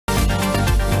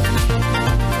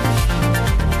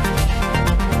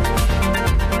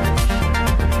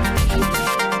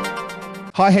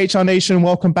Hi, HR Nation.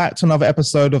 Welcome back to another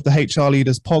episode of the HR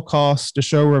Leaders Podcast, the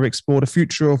show where we explore the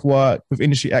future of work with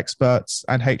industry experts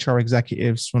and HR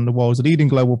executives from the world's leading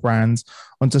global brands.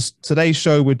 On today's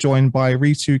show, we're joined by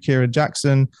Ritu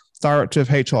Kiran-Jackson, Director of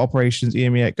HR Operations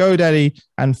EMEA at GoDaddy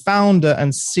and founder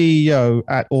and CEO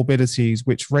at Aubilities,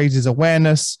 which raises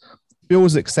awareness,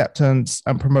 builds acceptance,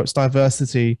 and promotes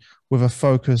diversity with a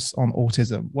focus on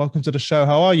autism. Welcome to the show.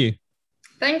 How are you?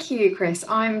 Thank you, Chris.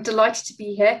 I'm delighted to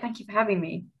be here. Thank you for having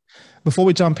me. Before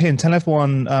we jump in, tell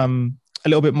everyone a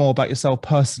little bit more about yourself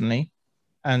personally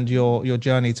and your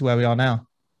journey to where we are now.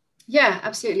 Yeah,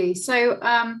 absolutely. So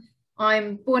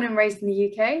I'm born and raised in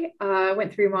the UK. I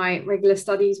went through my regular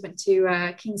studies, went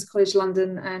to King's College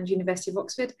London and University of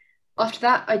Oxford. After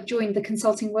that, I joined the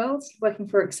consulting world, working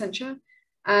for Accenture,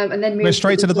 and then moved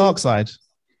straight to the dark side.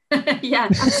 Yeah,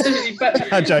 absolutely.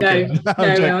 But I'm joking.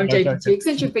 I'm joking too.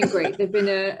 Accenture have been great. They've been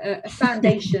a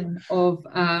foundation of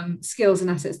skills and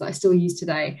assets that I still use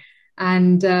today.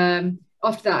 And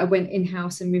after that, I went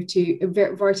in-house and moved to a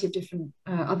variety of different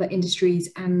other industries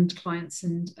and clients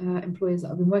and employers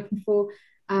that I've been working for.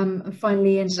 And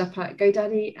finally ended up at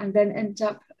GoDaddy and then ended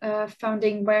up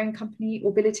founding my own company,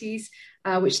 Aubilities,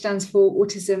 which stands for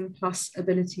Autism Plus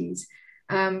Abilities.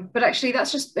 But actually,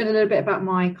 that's just been a little bit about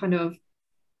my kind of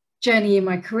journey in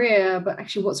my career. But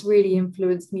actually what's really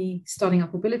influenced me starting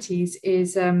up Aubilities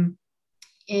is in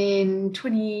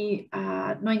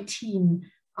 2019,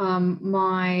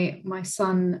 my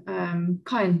son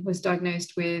Kyan was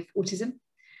diagnosed with autism,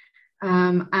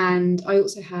 and I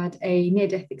also had a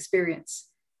near-death experience.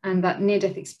 And that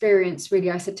near-death experience,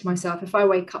 really, I said to myself, if I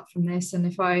wake up from this and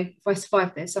if I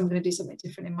survive this, I'm going to do something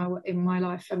different in my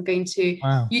life. I'm going to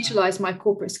utilize my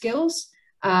corporate skills,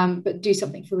 but do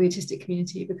something for the autistic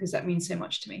community because that means so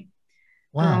much to me.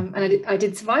 And I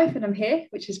did survive, and I'm here,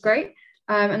 which is great.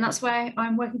 And that's where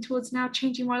I'm working towards now,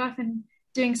 changing my life and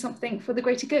doing something for the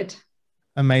greater good.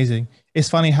 Amazing. It's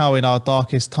funny how in our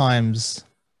darkest times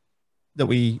that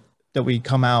we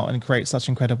come out and create such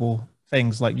incredible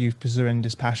things, like you pursuing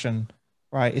this passion,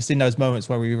 right? It's in those moments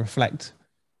where we reflect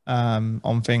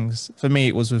on things. For me,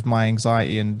 it was with my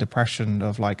anxiety and depression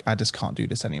of like, I just can't do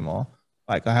this anymore.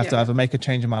 Like I have to either make a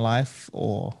change in my life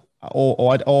or I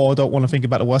don't want to think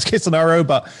about the worst case scenario,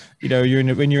 but you know,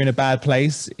 when you're in a bad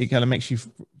place, it kind of makes you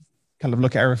kind of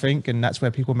look at everything, and that's where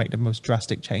people make the most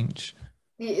drastic change.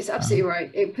 It's absolutely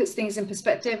right. It puts things in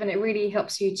perspective, and it really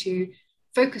helps you to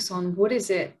focus on what is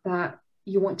it that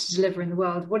you want to deliver in the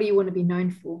world. What do you want to be known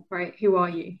for, right? Who are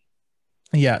you?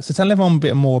 Yeah. So tell everyone a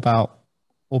bit more about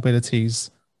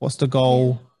Aubilities. What's the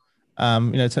goal?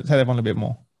 Tell everyone a bit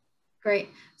more. Great.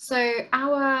 So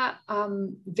our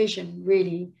vision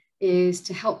really is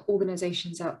to help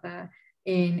organizations out there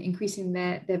in increasing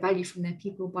their value from their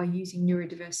people by using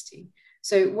neurodiversity.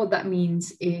 So what that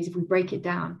means is, if we break it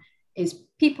down, is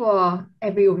people are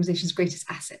every organization's greatest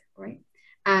asset, right?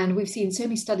 And we've seen so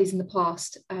many studies in the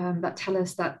past that tell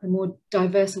us that the more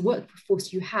diverse a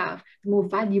workforce you have, the more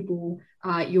valuable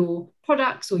your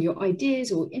products or your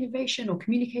ideas or innovation or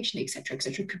communication, et cetera,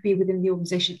 could be within the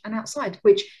organization and outside,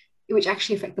 which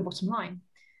actually affect the bottom line.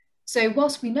 So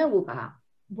whilst we know all that,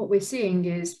 what we're seeing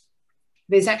is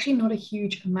there's actually not a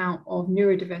huge amount of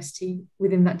neurodiversity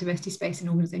within that diversity space in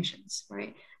organizations,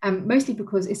 right? Mostly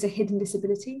because it's a hidden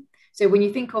disability. So when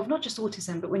you think of not just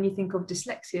autism, but when you think of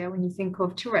dyslexia, when you think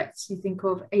of Tourette's, you think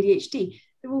of ADHD,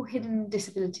 they're all hidden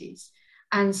disabilities.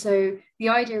 And so the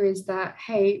idea is that,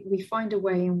 hey, we find a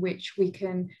way in which we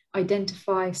can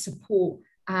identify, support,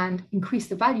 and increase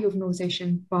the value of an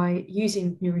organization by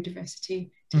using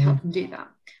neurodiversity to help them do that.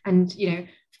 And, you know,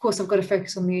 of course, I've got to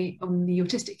focus on the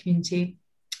autistic community.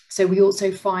 So we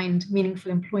also find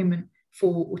meaningful employment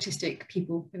for autistic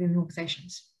people within the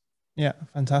organizations. Yeah,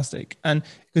 fantastic. And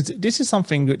because this is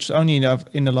something which only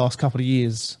in the last couple of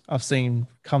years I've seen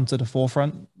come to the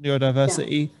forefront,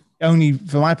 neurodiversity. Yeah. Only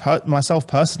for myself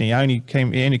personally, I only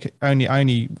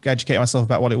educated myself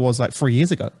about what it was like 3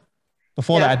 years ago.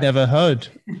 Before that, I'd never heard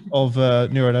of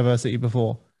neurodiversity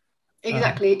before.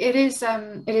 Exactly. It is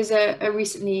a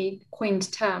recently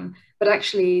coined term, but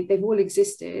actually they've all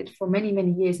existed for many,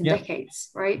 many years and decades,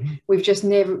 right? We've just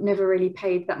never really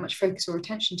paid that much focus or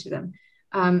attention to them.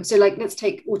 So like, let's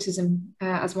take autism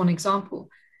as one example.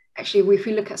 Actually, if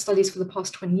we look at studies for the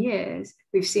past 20 years,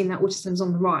 we've seen that autism is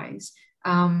on the rise.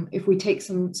 If we take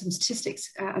some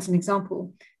statistics as an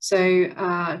example, so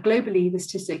globally, the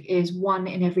statistic is 1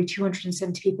 in every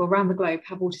 270 people around the globe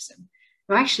have autism.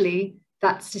 Now, actually,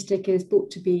 that statistic is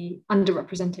thought to be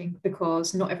underrepresenting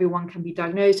because not everyone can be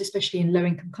diagnosed, especially in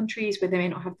low-income countries where they may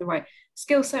not have the right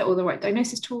skill set or the right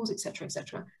diagnosis tools, etc.,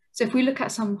 etc. So if we look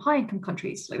at some high-income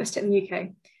countries, like let's take the UK,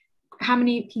 how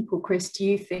many people, Chris, do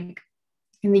you think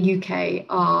in the UK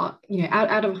are,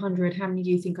 out of 100, how many do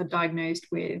you think are diagnosed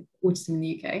with autism in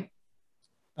the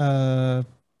UK?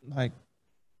 Like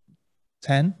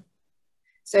 10.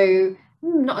 So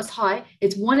not as high.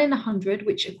 It's 1 in 100,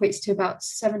 which equates to about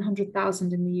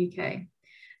 700,000 in the UK.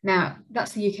 Now,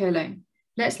 that's the UK alone.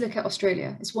 Let's look at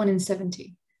Australia. It's 1 in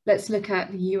 70. Let's look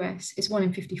at the US. It's 1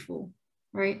 in 54,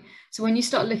 right? So when you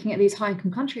start looking at these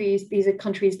high-income countries, these are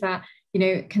countries that,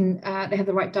 they have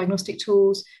the right diagnostic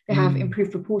tools, they have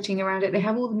improved reporting around it, they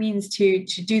have all the means to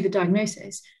do the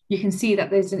diagnosis. You can see that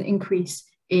there's an increase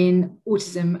in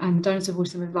autism and the diagnosis of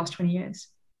autism over the last 20 years.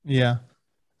 Yeah.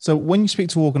 So when you speak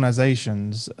to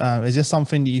organizations, is this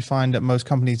something that you find that most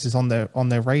companies is on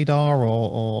their radar,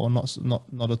 or not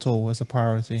at all as a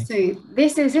priority? So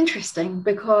this is interesting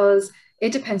because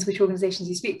it depends which organizations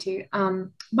you speak to.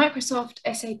 Microsoft,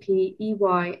 SAP,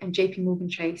 EY, and JP Morgan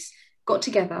Chase got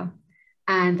together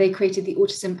and they created the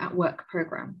Autism at Work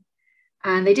program.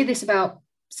 And they did this about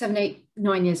 7, 8,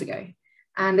 9 years ago,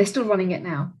 and they're still running it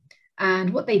now.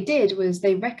 And what they did was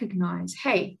they recognized,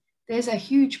 hey, there's a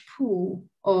huge pool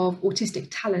of autistic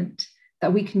talent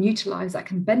that we can utilize that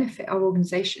can benefit our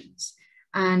organizations.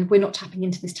 And we're not tapping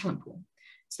into this talent pool.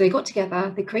 So they got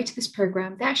together, they created this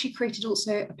program. They actually created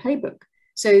also a playbook.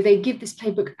 So they give this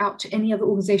playbook out to any other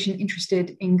organization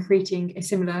interested in creating a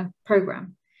similar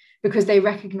program, because they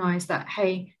recognize that,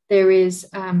 hey, there is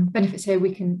benefits here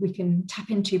we can tap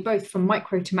into both from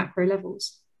micro to macro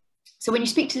levels. So when you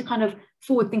speak to kind of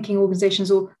forward-thinking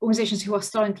organizations or organizations who are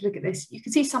starting to look at this, you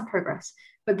can see some progress,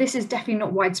 but this is definitely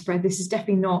not widespread. This is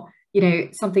definitely not,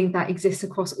 something that exists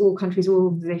across all countries, all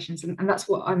organizations. And that's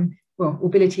what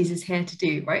Aubilities is here to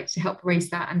do, right? To help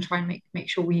raise that and try and make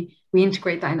sure we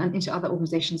integrate that into other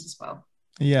organizations as well.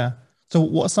 Yeah. So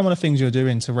what are some of the things you're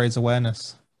doing to raise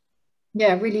awareness?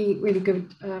 Yeah, really, really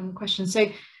good question.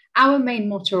 So our main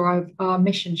motto, our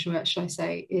mission, should I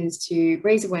say, is to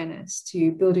raise awareness,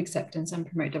 to build acceptance and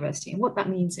promote diversity. And what that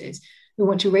means is we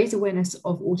want to raise awareness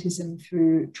of autism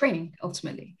through training,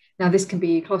 ultimately. Now, this can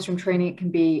be classroom training, it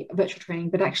can be virtual training,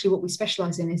 but actually what we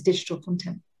specialize in is digital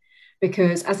content.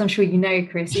 Because as I'm sure you know,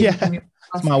 Chris,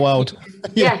 it's my world.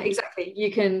 Yeah, exactly.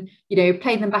 You can,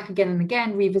 play them back again and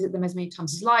again, revisit them as many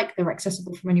times as you like. They're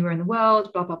accessible from anywhere in the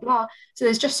world, blah, blah, blah. So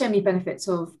there's just so many benefits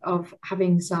of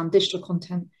having some digital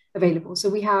content available. So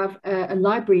we have a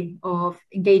library of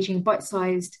engaging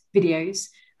bite-sized videos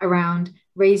around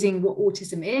raising what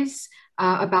autism is,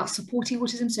 about supporting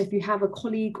autism. So if you have a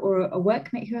colleague or a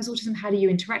workmate who has autism, how do you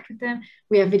interact with them?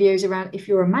 We have videos around, if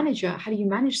you're a manager, how do you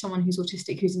manage someone who's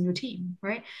autistic, who's in your team,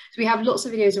 right? So we have lots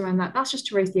of videos around that. That's just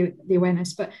to raise the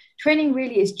awareness. But training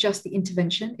really is just the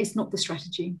intervention. It's not the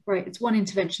strategy, right? It's one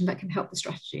intervention that can help the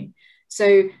strategy.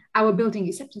 So our building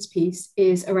acceptance piece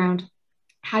is around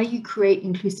how do you create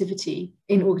inclusivity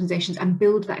in organizations and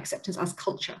build that acceptance as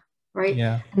culture, right?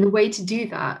 Yeah. And the way to do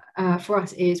that for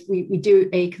us is we do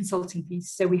a consulting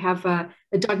piece. So we have a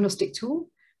diagnostic tool.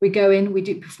 We go in,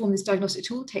 we perform this diagnostic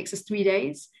tool, it takes us 3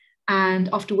 days. And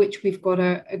after which we've got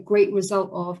a great result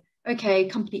of, okay,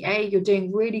 company A, you're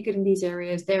doing really good in these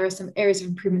areas. There are some areas of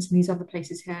improvements in these other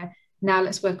places here. Now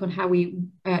let's work on how we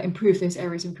improve those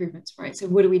areas of improvements, right? So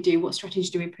what do we do? What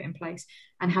strategies do we put in place?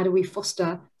 And how do we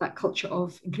foster that culture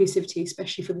of inclusivity,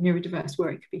 especially for the neurodiverse, where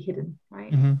it could be hidden,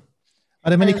 right? Mm-hmm. Are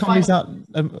there many companies out?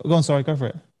 Go on, sorry, go for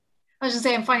it. I was just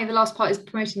saying, finally, the last part is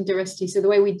promoting diversity. So the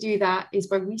way we do that is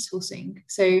by resourcing.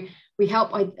 So we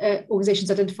help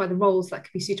organizations identify the roles that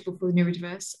could be suitable for the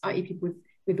neurodiverse, i.e. people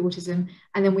with autism,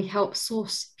 and then we help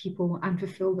source people and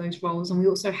fulfill those roles. And we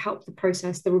also help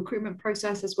the recruitment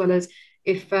process, as well as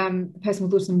if the person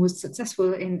with autism was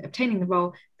successful in obtaining the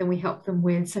role, then we help them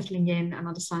with settling in and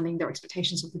understanding their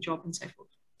expectations of the job and so forth.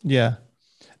 Yeah.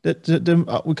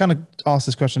 We kind of asked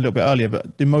this question a little bit earlier,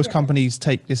 but do most companies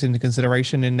take this into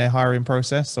consideration in their hiring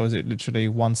process, or is it literally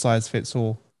one size fits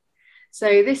all? So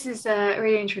this is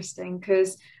really interesting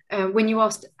because when you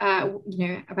asked,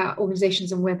 about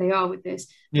organizations and where they are with this,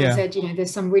 I said,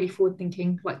 there's some really forward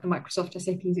thinking, like the Microsoft,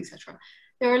 SAPs, etc.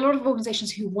 There are a lot of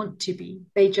organizations who want to be,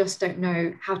 they just don't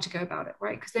know how to go about it,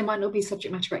 right? Because they might not be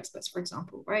subject matter experts, for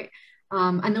example, right?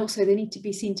 And also they need to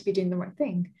be seen to be doing the right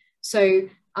thing. So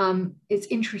it's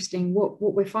interesting. What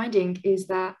we're finding is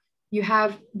that you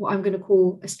have what I'm going to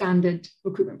call a standard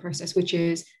recruitment process, which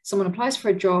is someone applies for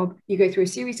a job, you go through a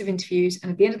series of interviews,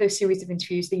 and at the end of those series of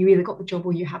interviews, that you either got the job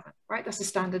or you haven't, right? That's a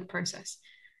standard process.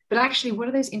 But actually, what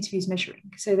are those interviews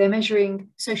measuring? So they're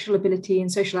measuring social ability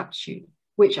and social aptitude,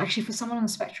 which actually for someone on the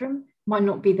spectrum might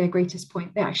not be their greatest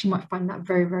point. They actually might find that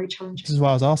very, very challenging. This is what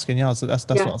I was asking. Yeah, so that's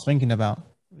what I was thinking about.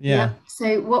 Yeah.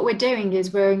 So what we're doing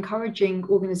is we're encouraging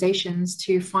organizations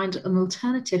to find an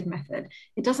alternative method.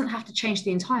 It doesn't have to change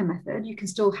the entire method. You can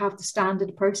still have the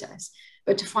standard process,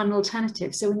 but to find an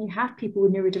alternative. So when you have people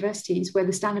with neurodiversities where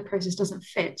the standard process doesn't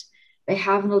fit, they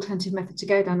have an alternative method to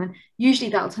go down. And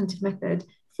usually that alternative method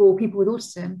for people with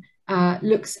autism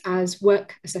looks as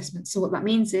work assessments. So what that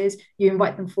means is you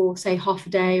invite them for, say, half a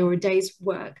day or a day's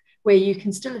work, where you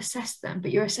can still assess them,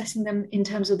 but you're assessing them in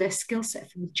terms of their skill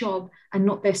set for the job and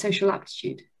not their social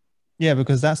aptitude. Yeah,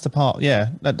 because that's the part. Yeah,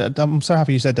 I'm so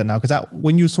happy you said that now, because that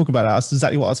when you talk about that, that's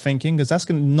exactly what I was thinking. Because that's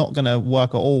not going to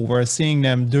work at all. Whereas seeing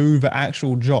them do the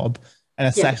actual job and Yeah.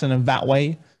 assessing them that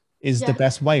way is the Yeah.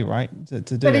 best way, right, to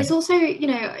do But it. it's also, you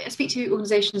know, I speak to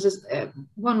organizations as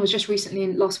one was just recently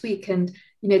in last week, and,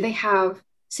 you know, they have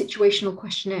situational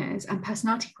questionnaires and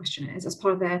personality questionnaires as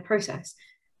part of their process.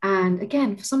 And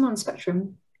again, for someone on the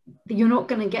spectrum, you're not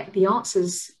going to get the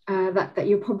answers that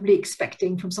you're probably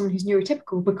expecting from someone who's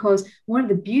neurotypical, because one of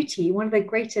the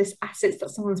greatest assets that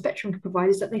someone on the spectrum can provide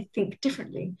is that they think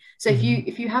differently. So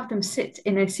if you have them sit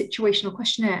in a situational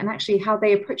questionnaire and actually how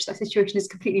they approach that situation is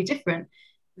completely different,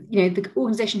 you know, the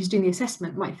organization who's doing the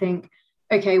assessment might think,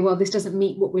 okay, well, this doesn't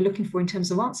meet what we're looking for in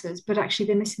terms of answers, but actually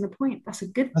they're missing the point. That's a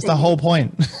good That's thing. the whole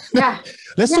point. Yeah.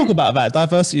 Let's Yeah. talk about that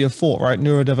diversity of thought, right?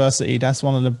 Neurodiversity. That's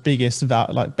one of the biggest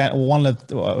one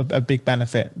of a big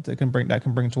benefit that can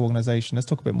bring to organization. Let's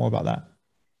talk a bit more about that.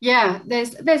 Yeah,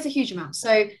 there's a huge amount.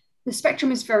 So the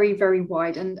spectrum is very, very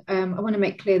wide, and I want to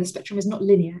make clear the spectrum is not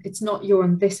linear. It's not you're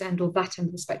on this end or that end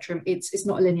of the spectrum. It's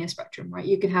not a linear spectrum, right?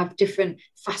 You can have different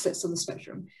facets of the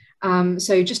spectrum.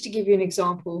 So just to give you an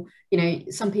example, you know,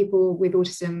 some people with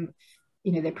autism,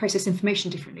 you know, they process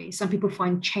information differently. Some people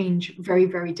find change very,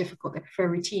 very difficult. They prefer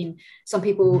routine. Some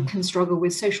people can struggle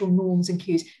with social norms and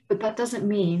cues, but that doesn't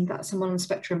mean that someone on the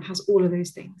spectrum has all of those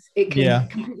things. It can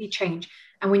completely change.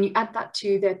 And when you add that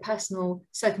to their personal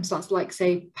circumstance, like,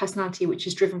 say, personality, which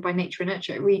is driven by nature and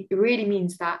nurture, it really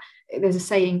means that there's a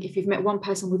saying, if you've met one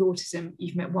person with autism,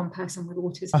 you've met one person with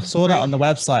autism. I saw that on the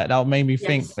website. That made me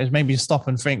think. Yes. It made me stop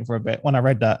and think for a bit when I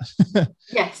read that.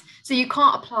 Yes. So you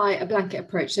can't apply a blanket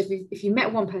approach. So if you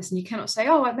met one person, you cannot say,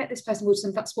 oh, I met this person with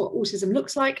autism. That's what autism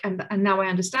looks like. And now I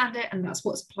understand it. And that's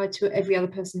what's applied to every other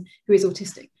person who is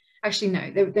autistic. Actually, no,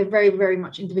 they're very, very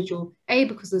much individual, A,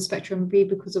 because of the spectrum, B,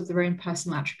 because of their own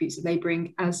personal attributes that they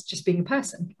bring as just being a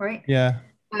person, right? Yeah.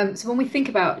 So when we think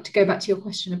about, to go back to your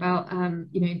question about,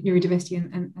 you know, neurodiversity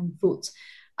and thoughts,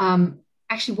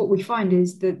 actually what we find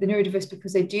is that the neurodiverse,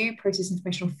 because they do process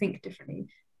information or think differently,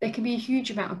 there can be a huge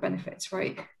amount of benefits,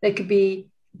 right? There could be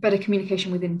better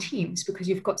communication within teams because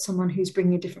you've got someone who's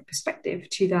bringing a different perspective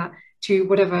to that, to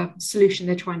whatever solution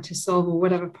they're trying to solve or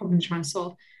whatever problem they're trying to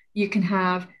solve. You can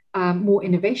have more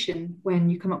innovation when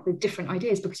you come up with different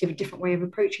ideas because you have a different way of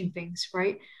approaching things,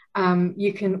 right?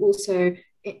 You can also,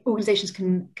 organizations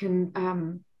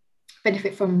can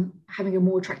benefit from having a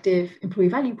more attractive employee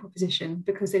value proposition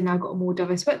because they've now got a more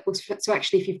diverse workforce. So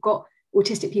actually, if you've got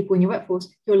autistic people in your workforce,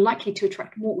 you're likely to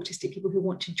attract more autistic people who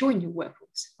want to join your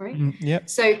workforce, right? Yep.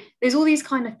 So there's all these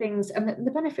kind of things, and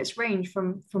the benefits range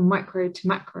from micro to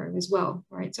macro as well,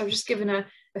 right? So I've just given a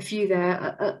few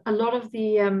there. A lot of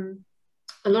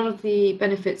the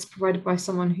benefits provided by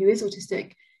someone who is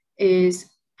autistic is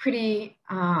pretty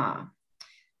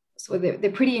so they're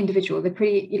pretty individual. They're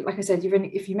pretty, like I said,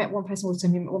 if you met one person with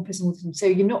autism, you met one person with autism. So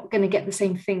you're not going to get the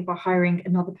same thing by hiring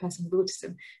another person with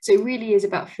autism. So it really is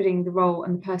about fitting the role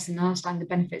and the person and understanding the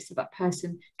benefits that that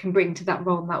person can bring to that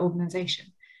role and that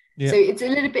organization. Yep. So it's a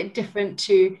little bit different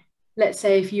to, let's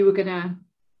say, if you were going to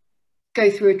go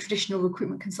through a traditional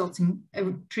recruitment consulting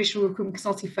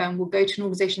firm will go to an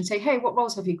organization and say, hey, what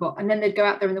roles have you got? And then they'd go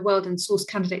out there in the world and source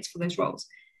candidates for those roles.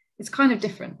 It's kind of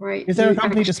different, right? Is there a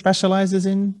company that specializes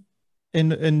in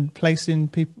placing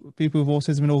people with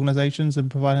autism in organizations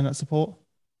and providing that support?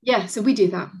 Yeah, so we do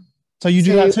that. So you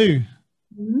do that too?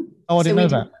 Mm-hmm. Oh, I didn't know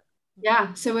that.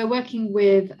 Yeah, so we're working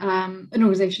with an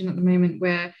organization at the moment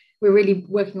where we're really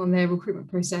working on their recruitment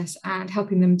process and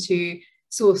helping them to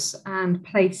source and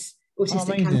place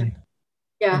autistic candidates.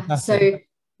 Yeah, fantastic. So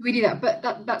we do that,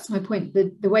 but that's my point.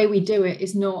 The way we do it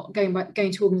is not going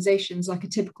to organizations like a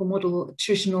typical model, a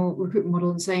traditional recruitment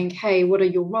model, and saying, hey, what are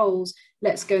your roles?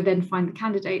 Let's go then find the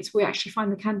candidates. We actually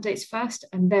find the candidates first,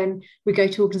 and then we go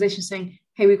to organizations saying,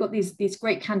 hey, we've got these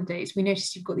great candidates. We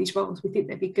noticed you've got these roles. We think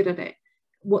they'd be good at it.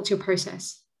 What's your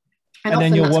process? And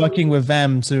then you're working with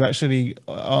them to actually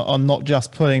on not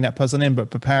just putting that person in, but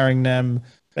preparing them,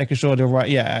 making sure they're right.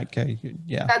 Yeah, okay,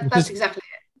 yeah. That's exactly it.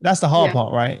 That's the hard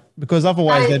part, right? Because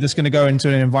otherwise they're just going to go into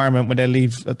an environment where they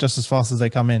leave just as fast as they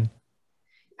come in.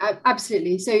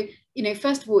 Absolutely. So, you know,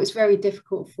 first of all, it's very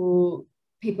difficult for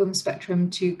people on the spectrum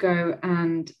to go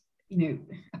and,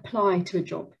 apply to a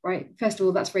job, right? First of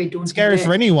all, that's very daunting. Scary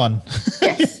for anyone.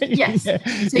 Yes, yes. Yeah,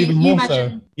 So even you more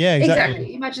imagine, so. Yeah,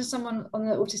 exactly. Imagine someone on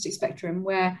the autistic spectrum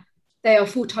where they are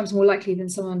 4 times more likely than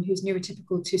someone who's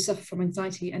neurotypical to suffer from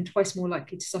anxiety and twice more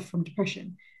likely to suffer from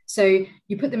depression. So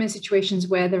you put them in situations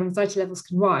where their anxiety levels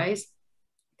can rise.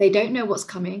 They don't know what's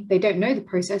coming. They don't know the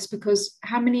process, because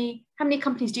how many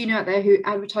companies do you know out there who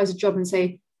advertise a job and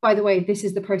say, by the way, this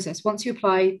is the process. Once you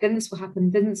apply, then this will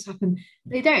happen, then this will happen.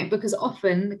 They don't, because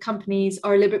often the companies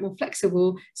are a little bit more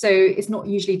flexible. So it's not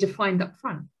usually defined up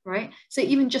front, right? So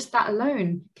even just that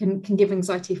alone can give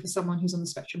anxiety for someone who's on the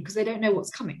spectrum, because they don't know what's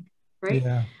coming, right?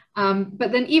 Yeah.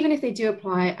 But then even if they do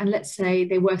apply, and let's say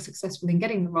they were successful in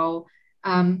getting the role,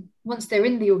 once they're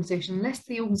in the organization, unless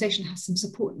the organization has some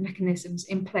support mechanisms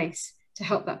in place to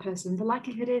help that person, the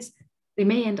likelihood is they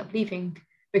may end up leaving.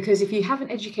 Because if you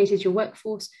haven't educated your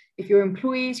workforce, if your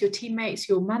employees, your teammates,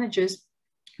 your managers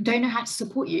don't know how to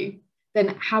support you,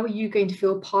 then how are you going to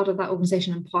feel part of that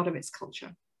organization and part of its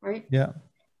culture, right? Yeah.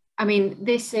 I mean,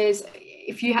 this is,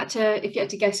 if you had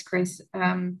to guess, Chris,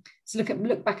 so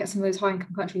look back at some of those high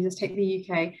income countries. Let's take the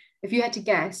UK. If you had to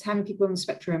guess how many people on the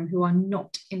spectrum who are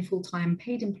not in full-time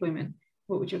paid employment,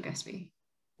 what would your guess be?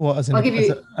 Well, as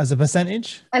a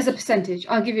percentage? As a percentage,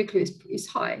 I'll give you a clue. It's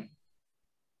high.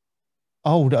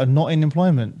 Oh, that are not in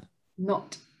employment.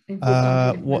 Not in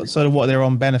full-time paid employment. So what, they're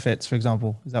on benefits, for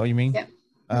example? Is that what you mean?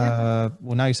 Yeah.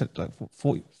 Well, now you said like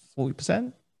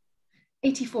 40%?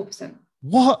 84%.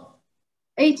 What?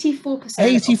 84%.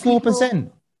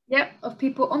 84%. Yep, of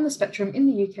people on the spectrum in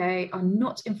the UK are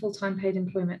not in full-time paid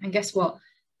employment. And guess what?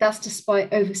 That's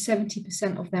despite over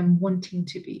 70% of them wanting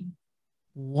to be.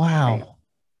 Wow. Right?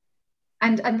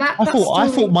 And that I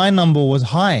thought my number was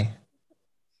high.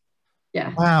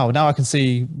 Yeah. Wow. Now I can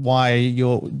see why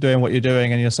you're doing what you're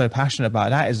doing and you're so passionate about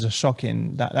it. That is a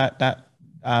shocking. That's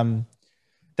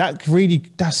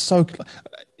so.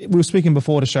 We were speaking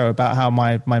before the show about how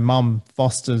my mum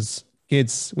fosters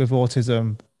kids with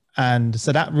autism, and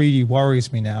so that really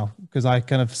worries me now, because I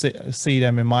kind of see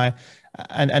them in my,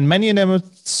 and many of them are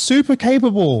super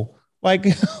capable, like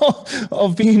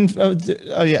of being.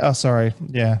 Oh yeah. Oh, sorry.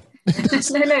 Yeah. No.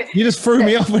 You just threw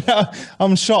me off.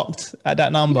 I'm shocked at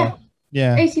that number.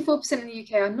 Yeah. 84% in the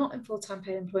UK are not in full-time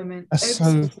paid employment. That's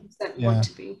over 70% want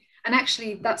to be. And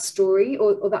actually that story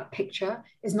or that picture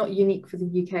is not unique for the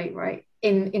UK, right?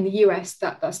 In the US,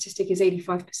 that statistic is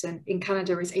 85%. In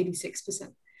Canada, is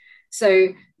 86%. So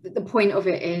the point of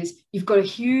it is you've got a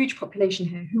huge population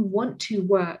here who want to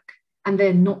work and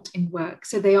they're not in work.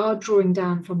 So they are drawing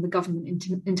down from the government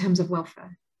in terms of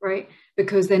welfare, right?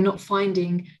 Because they're not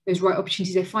finding those right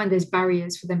opportunities. They find there's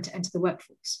barriers for them to enter the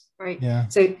workforce, right? Yeah.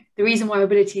 So the reason why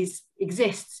Aubilities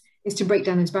exists is to break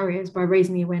down those barriers by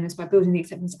raising the awareness, by building the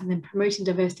acceptance, and then promoting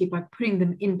diversity by putting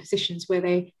them in positions where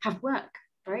they have work,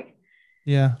 right?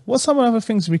 Yeah. What's some other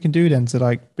things we can do then to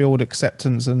like build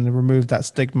acceptance and remove that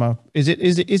stigma? Is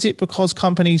it because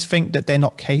companies think that they're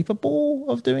not capable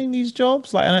of doing these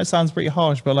jobs? Like, I know it sounds pretty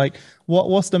harsh, but like,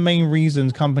 what's the main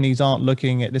reasons companies aren't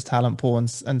looking at this talent pool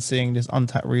and seeing this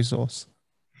untapped resource?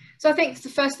 So I think the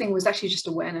first thing was actually just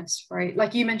awareness, right?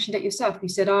 Like you mentioned it yourself. You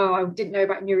said, oh, I didn't know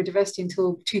about neurodiversity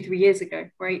until 2-3 years ago,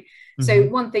 right? Mm-hmm. So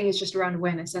one thing is just around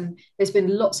awareness. And there's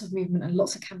been lots of movement and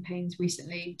lots of campaigns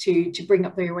recently to bring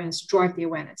up the awareness, to drive the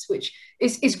awareness, which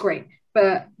is great.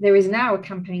 But there is now a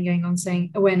campaign going on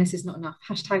saying awareness is not enough.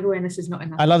 # awareness is not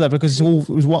enough. I love that, because it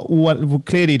was what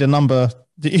clearly the number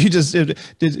that you just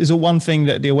is one thing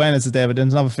that the awareness is there, but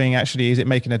there's another thing actually, is it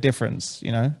making a difference,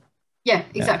 you know? Yeah,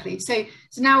 exactly. Yeah.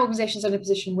 So now organizations are in a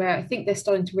position where I think they're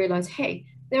starting to realize, hey,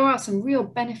 there are some real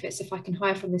benefits if I can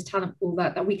hire from this talent pool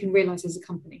that we can realize as a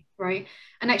company, right?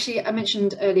 And actually, I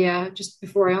mentioned earlier, just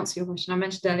before I answer your question, I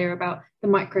mentioned earlier about the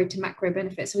micro to macro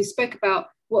benefits. So we spoke about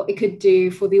what it could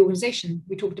do for the organization.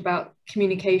 We talked about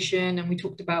communication and we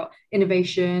talked about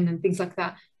innovation and things like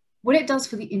that. What it does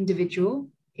for the individual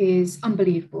is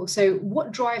unbelievable. So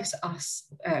what drives us,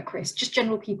 Chris, just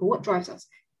general people, what drives us?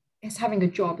 It's having a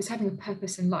job, it's having a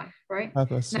purpose in life, right?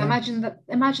 Purpose, now yeah.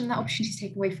 imagine that opportunity is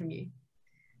taken away from you.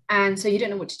 And so you don't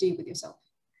know what to do with yourself.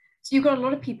 So you've got a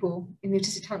lot of people in the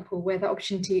autistic talent pool where that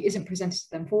opportunity isn't presented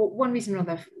to them for one reason or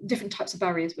another, different types of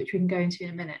barriers, which we can go into in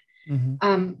a minute.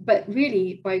 Mm-hmm. But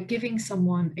really, by giving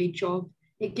someone a job,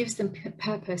 it gives them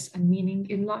purpose and meaning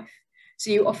in life.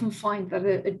 So you often find that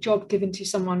a job given to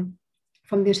someone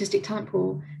from the autistic talent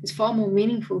pool is far more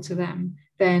meaningful to them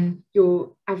than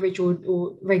your average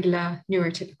or regular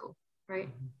neurotypical, right?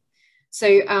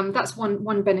 So that's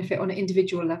one benefit on an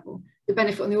individual level. The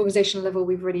benefit on the organizational level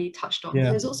we've already touched on. Yeah. But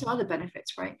there's also other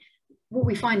benefits, right? What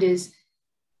we find is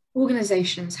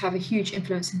organizations have a huge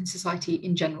influence in society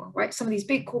in general, right? Some of these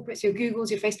big corporates, your Googles,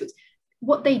 your Facebooks,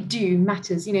 what they do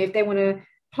matters. You know, if they want to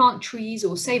plant trees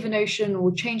or save an ocean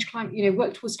or change climate, you know,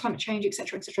 work towards climate change,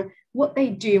 etc., what they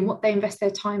do and what they invest their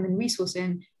time and resource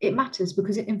in, it matters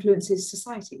because it influences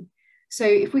society. So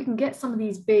if we can get some of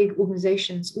these big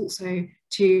organizations also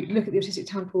to look at the autistic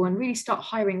talent pool and really start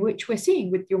hiring, which we're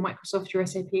seeing with your Microsoft, your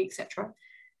SAP, etc.,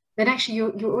 then actually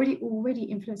you're already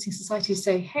influencing society to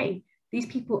say, hey, these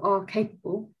people are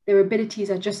capable, their abilities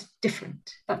are just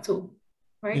different. That's all,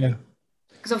 right? Yeah.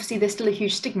 Because obviously there's still a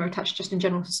huge stigma attached just in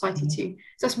general society too.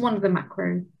 So that's one of the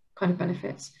macro kind of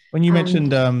benefits. When you And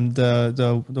mentioned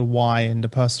the why and the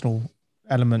personal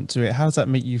element to it, how does that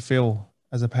make you feel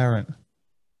as a parent?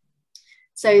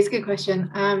 so it's a good question.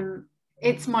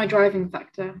 It's my driving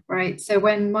factor, right? So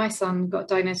when my son got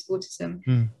diagnosed with autism,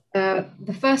 Mm.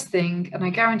 the first thing, and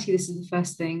I guarantee this is the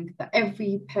first thing that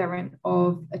every parent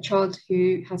of a child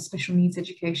who has special needs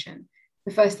education,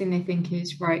 the first thing they think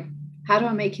is, right, how do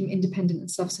I make him independent and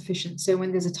self-sufficient? So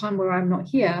when there's a time where I'm not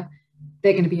here,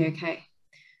 they're going to be okay.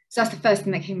 So that's the first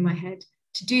thing that came in my head.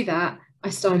 To do that, I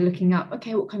started looking up,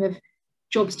 okay, what kind of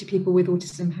jobs do people with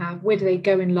autism have? Where do they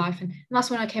go in life? And that's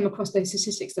when I came across those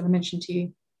statistics that I mentioned to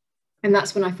you. And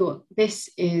that's when I thought, this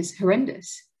is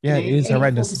horrendous. Yeah, it is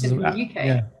horrendous. 84% in the UK.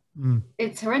 Yeah. Mm.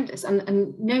 It's horrendous.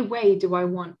 And no way do I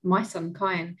want my son,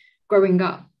 Kyan, growing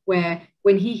up where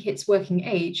when he hits working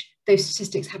age, those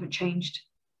statistics haven't changed,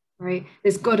 right?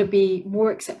 There's got to be more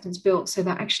acceptance built so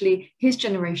that actually his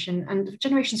generation and the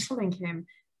generations following him,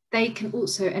 they can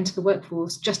also enter the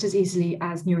workforce just as easily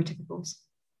as neurotypicals.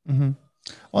 Mm-hmm.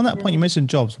 On that point, you mentioned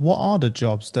jobs. What are the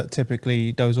jobs that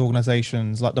typically those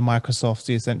organizations like the Microsofts,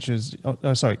 the Accentures,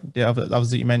 the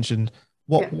others that you mentioned,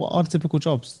 what are the typical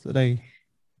jobs that they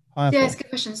hire for? Yeah, it's a good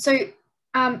question. So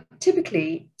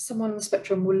typically someone on the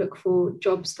spectrum will look for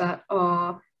jobs that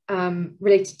are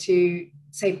related to,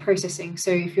 say, processing.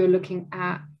 So if you're looking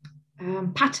at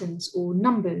patterns or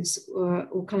numbers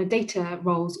or kind of data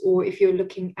roles, or if you're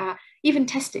looking at even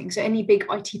testing, so any big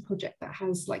IT project that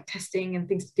has like testing and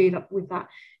things to do that with that,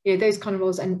 you know, those kind of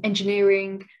roles, and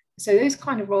engineering. So those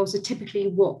kind of roles are typically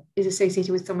what is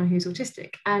associated with someone who's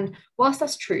autistic. And whilst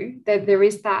that's true, there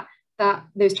is that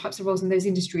those types of roles in those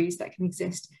industries that can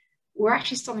exist, we're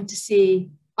actually starting to see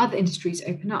other industries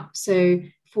open up. So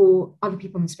for other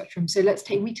people on the spectrum, so let's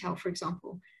take retail, for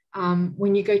example.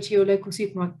 When you go to your local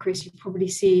supermarket, Chris, you probably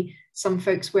see some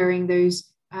folks wearing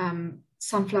those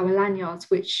sunflower lanyards,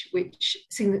 which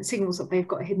signals that they've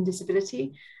got a hidden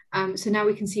disability. So now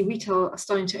we can see retail are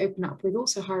starting to open up with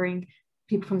also hiring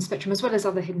people from the spectrum as well as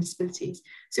other hidden disabilities.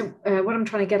 So what I'm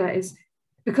trying to get at is,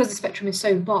 because the spectrum is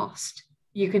so vast,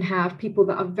 you can have people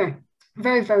that are very,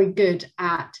 very, very good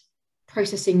at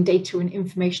processing data and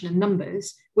information and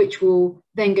numbers, which will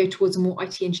then go towards a more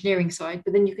IT engineering side.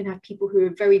 But then you can have people who are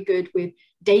very good with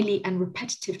daily and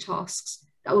repetitive tasks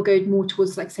that will go more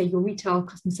towards, like, say, your retail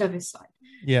customer service side.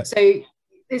 Yeah. So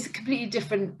there's a completely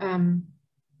different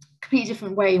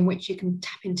way in which you can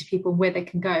tap into people and where they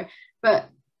can go. But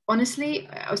honestly,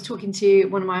 I was talking to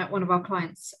one of our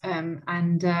clients, and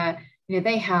you know,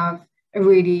 they have a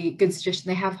really good suggestion.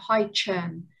 They have high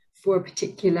churn for a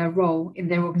particular role in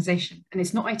their organization, and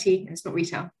it's not IT and it's not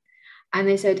retail. And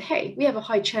they said, hey, we have a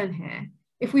high churn here.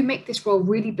 If we make this role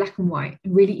really black and white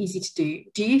and really easy to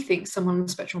do you think someone on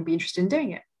the spectrum will be interested in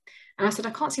doing it? And I said,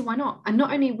 I can't see why not. And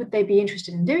not only would they be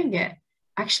interested in doing it,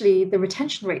 actually the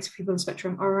retention rates for people on the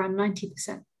spectrum are around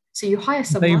 90%. So you hire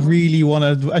someone. They really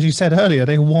want to, as you said earlier,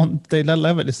 they love it. They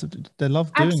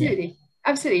love doing it.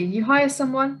 Absolutely. You hire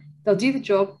someone, they'll do the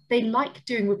job. They like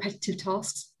doing repetitive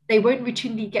tasks. They won't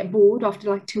routinely get bored after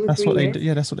like 2 or 3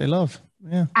 years. That's what they love.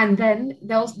 Yeah. And then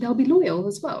they'll be loyal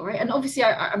as well, right? And obviously,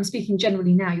 I'm speaking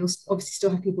generally now. You'll obviously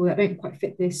still have people that don't quite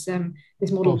fit this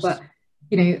model, but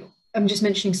you know, I'm just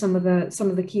mentioning some of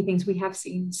the key things we have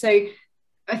seen. So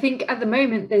I think at the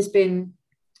moment there's been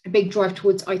a big drive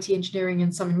towards IT engineering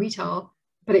and some in retail,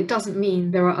 but it doesn't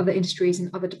mean there are other industries and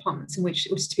other departments in which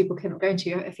autistic people cannot go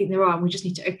into. I think there are, and we just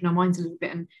need to open our minds a little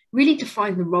bit and really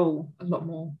define the role a lot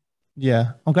more.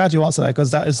 Yeah, I'm glad you answered that,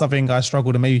 because that is something I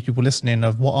struggle to, maybe people listening,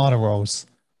 of what are the roles?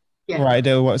 Yeah. Right.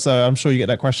 So I'm sure you get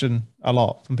that question a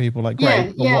lot from people, like,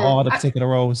 great, but what are the particular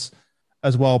roles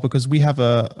as well? Because we have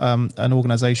an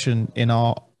organization in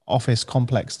our office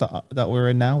complex that we're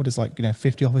in now. There's like,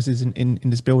 50 offices in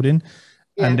this building.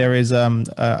 Yeah. And there is a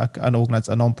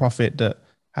non-profit that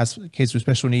has kids with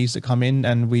special needs that come in,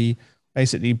 and we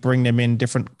basically bring them in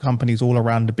different companies all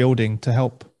around the building to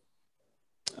help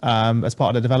as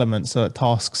part of the development, so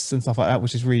tasks and stuff like that,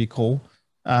 which is really cool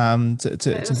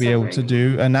to be able to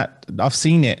do. And that I've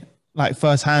seen it like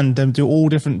firsthand, them do all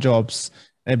different jobs,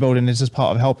 they're building is just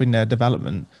part of helping their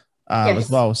development as Yes.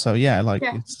 well. So yeah, like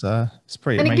Yeah. it's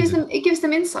pretty And amazing. it gives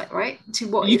them insight, right, to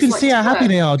what You it's can like see to how happy work.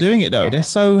 they are doing it though. Yeah. They're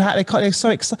so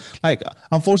excited. Like,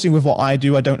 unfortunately, with what I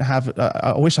do, I don't have.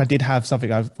 I wish I did have something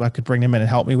I could bring them in and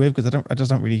help me with, because I just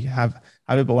don't really have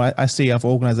it. But when I see other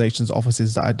organizations,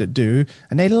 offices that I do,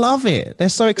 and they love it. They're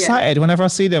so Yeah. excited whenever I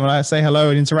see them and I say hello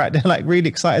and interact. They're like really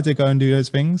excited to go and do those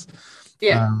things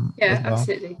Yeah. as Yeah. well.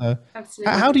 Absolutely. So, how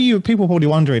Absolutely. do you? People are probably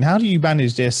wondering, how do you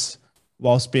manage this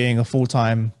whilst being a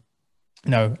full-time,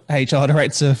 HR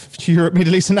director for Europe,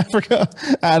 Middle East, and Africa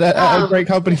at a great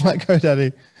company Yeah. like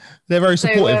GoDaddy? They're very So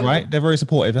supportive, right? They're very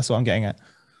supportive. That's what I'm getting at.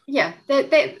 yeah,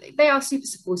 they are super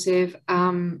supportive.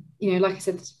 Like I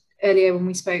said earlier when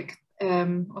we spoke,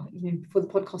 before the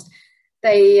podcast,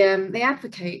 they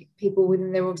advocate people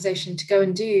within their organization to go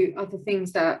and do other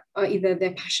things that are either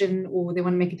their passion or they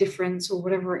want to make a difference or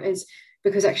whatever it is,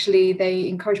 because actually they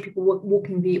encourage people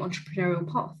walking the entrepreneurial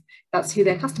path. That's who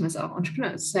their customers are,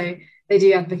 entrepreneurs. So they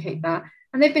do advocate that,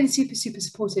 and they've been super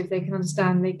supportive. They can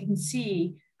understand, they can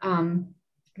see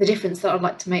the difference that I'd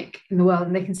like to make in the world,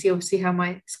 and they can see obviously how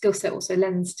my skill set also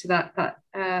lends to that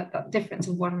difference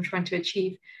of what I'm trying to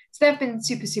achieve. So they've been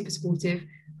super supportive.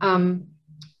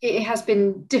 It has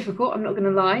been difficult, I'm not going to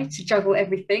lie, to juggle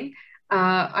everything.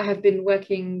 I have been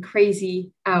working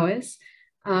crazy hours,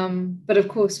 but of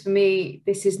course for me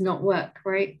this is not work,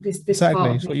 right? This Exactly. part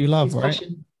of It's what me you love, is right?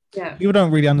 passion. Yeah. People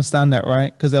don't really understand that,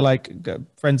 right? Because they're like,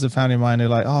 friends and family of mine, they're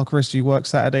like, "Oh, Chris, you work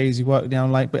Saturdays, you work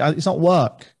down like," but it's not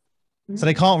work. So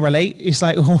they can't relate. It's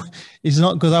like, oh, it's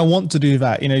not because I want to do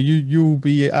that. You'll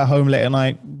be at home late at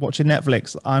night watching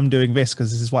Netflix. I'm doing this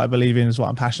because this is what I believe in, is what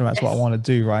I'm passionate about, it's what I Yes. want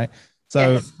to do, right?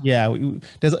 So Yes. yeah,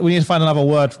 we need to find another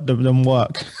word than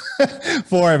work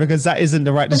for it, because that isn't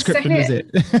the right The description, is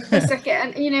second, it? the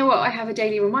second, and you know what? I have a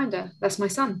daily reminder. That's my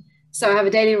son. So I have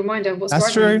a daily reminder of what's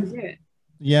That's driving me true. to do it.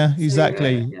 Yeah, So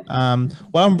exactly. yeah.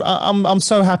 Well, I'm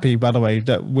so happy, by the way,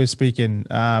 that we're speaking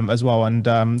as well, and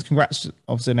congrats,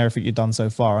 obviously, on everything you've done so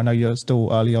far. I know you're still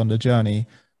early on the journey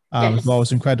as well. It's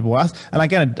Yes. incredible. And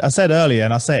again, I said earlier,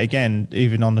 and I say it again,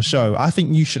 even on the show, I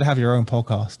think you should have your own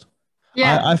podcast.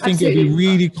 Yeah, I think it'd be absolutely.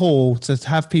 really cool to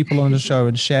have people on the show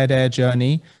and share their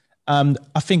journey.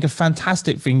 I think a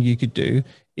fantastic thing you could do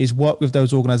is work with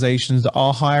those organizations that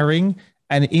are hiring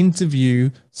and interview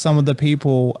some of the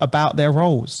people about their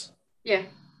roles Yeah.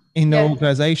 in their Yeah.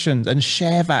 organizations and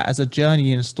share that as a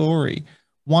journey and a story.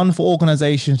 One, for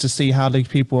organizations to see how these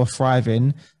people are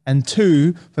thriving, and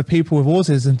two, for people with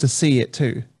autism to see it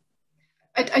too.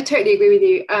 I totally agree with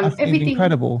you. I think it's Everything.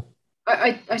 incredible.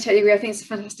 I totally agree. I think it's a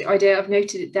fantastic idea. I've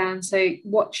noted it down. So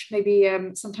watch maybe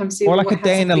sometime soon Or we like a might have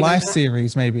day in the something like life that.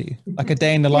 series, maybe like a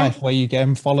day in the Yeah. life where you get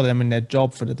them, follow them in their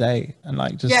job for the day, and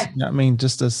like just, Yeah. you know what I mean,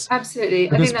 just as, Absolutely.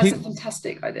 I because think that's a people,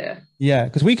 fantastic idea. yeah,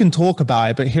 because we can talk about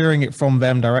it, but hearing it from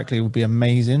them directly would be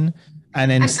amazing,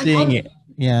 and then And seeing it, on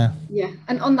yeah, Yeah,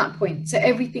 and on that point, so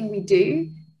everything we do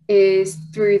is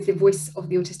through the voice of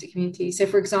the autistic community. So,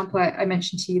 for example, I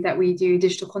mentioned to you that we do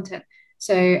digital content.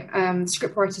 So,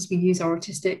 script writers we use are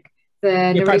autistic.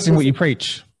 The you're practicing what narrators, you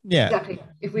preach. Yeah. exactly.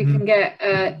 If we Mhm. can get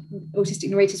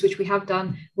autistic narrators, which we have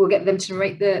done, we'll get them to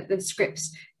narrate the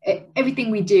scripts.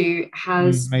 Everything we do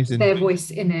has Amazing. their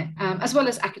voice in it, as well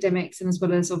as academics and as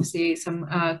well as obviously some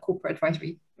corporate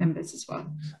advisory members as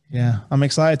well. Yeah, I'm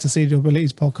excited to see the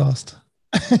Aubilities podcast.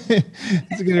 It's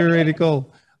going to be really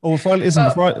cool. Oh,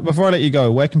 Well, before I let you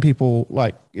go, where can people,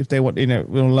 like, if they want,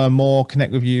 will learn more,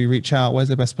 connect with you, reach out? Where's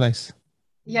the best place?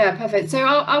 yeah, perfect. So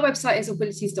our website is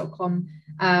aubilities.com.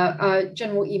 Our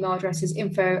general email address is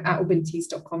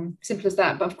info@aubilities.com. Simple as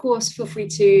that. But of course, feel free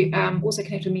to also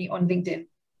connect with me on LinkedIn.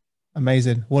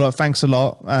 Amazing. Well, look, thanks a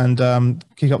lot, and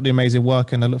keep up the amazing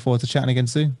work. And I look forward to chatting again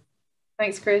soon.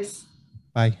 Thanks, Chris.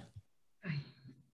 Bye.